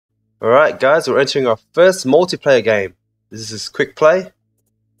Alright guys, we're entering our first multiplayer game. This is quick play.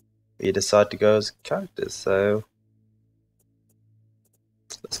 You decide to go as characters, so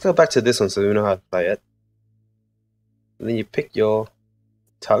let's go back to this one so we know how to play it. And then you pick your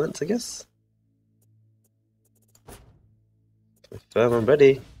talents, I guess. Confirm I'm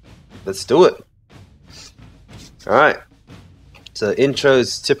ready. Let's do it. Alright. So intro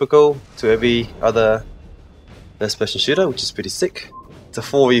is typical to every other first person shooter, which is pretty sick. It's a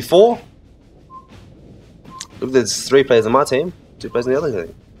 4v4. Look, there's 3 players on my team, 2 players on the other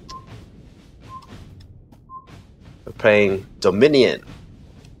team. We're playing Dominion.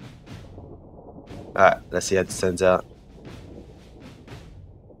 Alright, let's see how this turns out.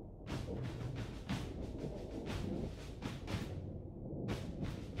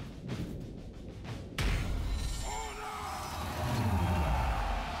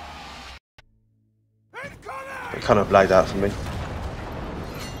 It kind of lagged out for me.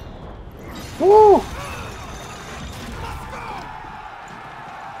 Woo!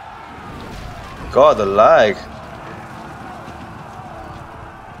 God, the lag.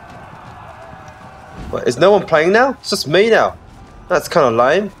 What, is no one playing now? It's just me now. That's kind of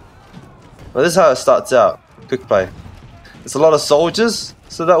lame. Well, this is how it starts out. Quick play. There's a lot of soldiers,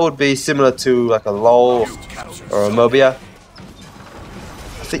 so that would be similar to like a LOL or a Mobia.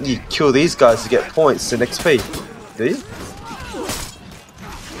 I think you kill these guys to get points and XP. Do you?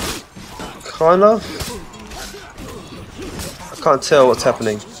 Kind of. I can't tell what's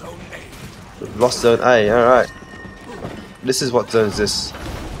happening. We've lost zone A, alright. This is what zone is this?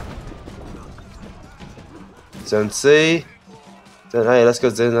 Zone C. Zone A, let's go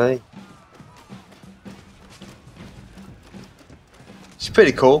zone A. It's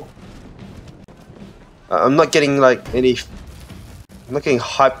pretty cool. I'm not getting like any... I'm not getting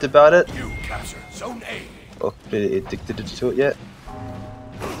hyped about it. Or pretty addicted to it yet.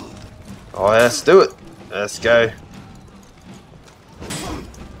 Oh, let's do it. Let's go.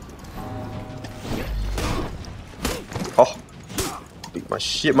 Oh, beat my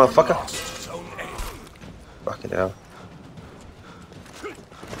shit, motherfucker. Fucking hell.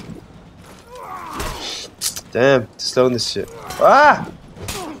 Damn, slowing this shit. Ah!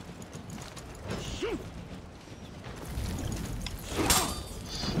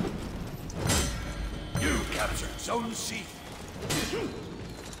 You captured Zone C.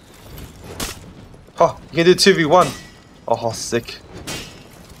 Oh, you can do 2v1. Oh, sick.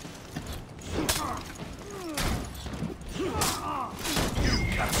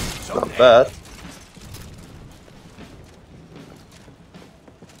 Not bad.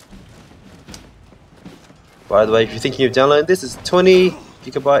 By the way, if you're thinking of downloading this, it's 20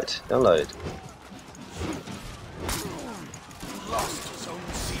 gigabyte download.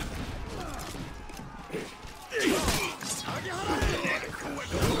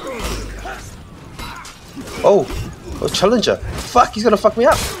 Oh, challenger. Fuck, he's gonna fuck me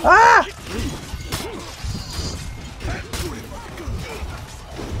up. Ah!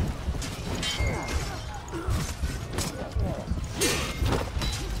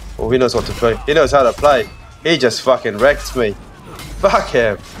 Oh, he knows what to play. He knows how to play. He just fucking wrecked me. Fuck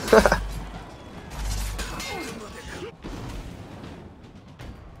him.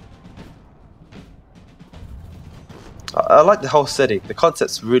 I like the whole setting. The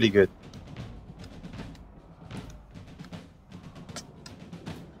concept's really good.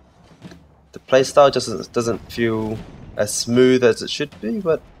 The playstyle just doesn't feel as smooth as it should be,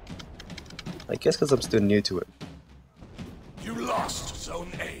 but I guess because I'm still new to it. You lost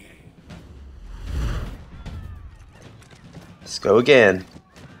Zone A. Let's go again.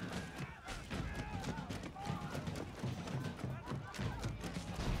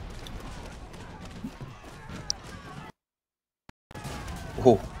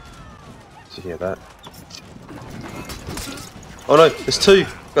 Oh, did you hear that? Oh no, there's 2.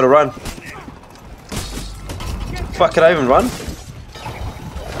 Gotta run. Fuck, can I even run?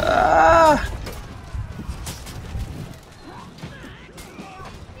 Ah!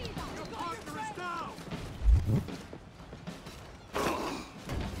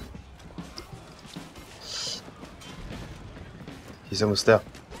 He's almost there.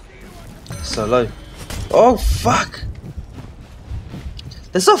 So low. Oh fuck!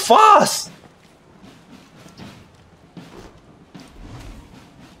 They're so fast!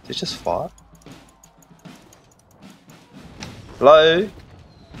 They're just far. Hello?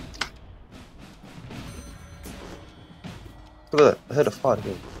 Look at that, I heard a fart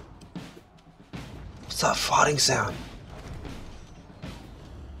again. What's that farting sound?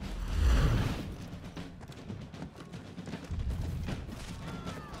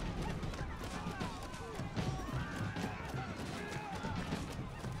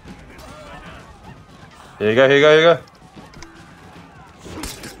 Here you go, here you go, here you go.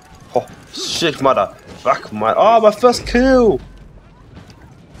 Oh, shit, mother. Fuck, my. Oh, my first kill!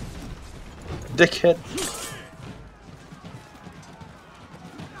 Dickhead.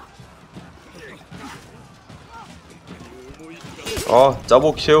 Oh,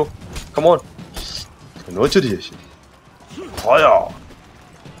 double kill. Come on. Fire.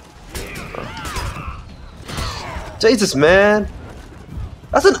 Jesus, man.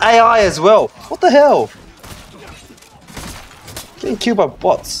 That's an AI as well. What the hell? Getting killed by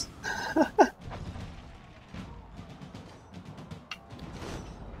bots.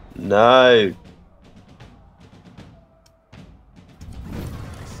 No.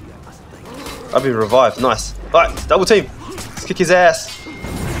 I've been revived. Nice. Right, double team. Let's kick his ass.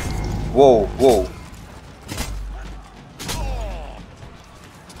 Whoa, whoa.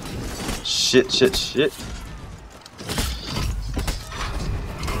 Shit, shit, shit.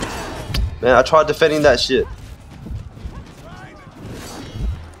 Man, I tried defending that shit.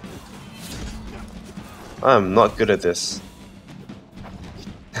 I am not good at this.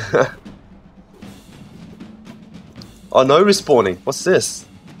 Oh, no respawning. What's this?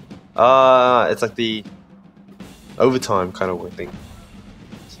 It's like the overtime kind of thing.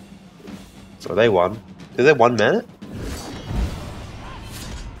 So they won. Did they 1 minute?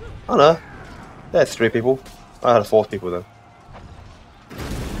 I don't know. They had 3 people. I had 4 people then.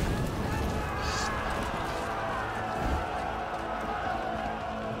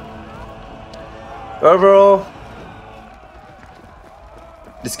 Overall,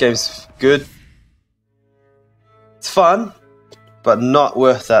 this game's good. It's fun, but not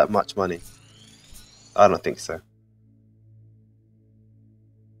worth that much money. I don't think so.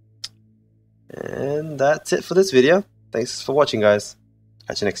 And that's it for this video. Thanks for watching, guys.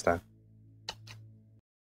 Catch you next time.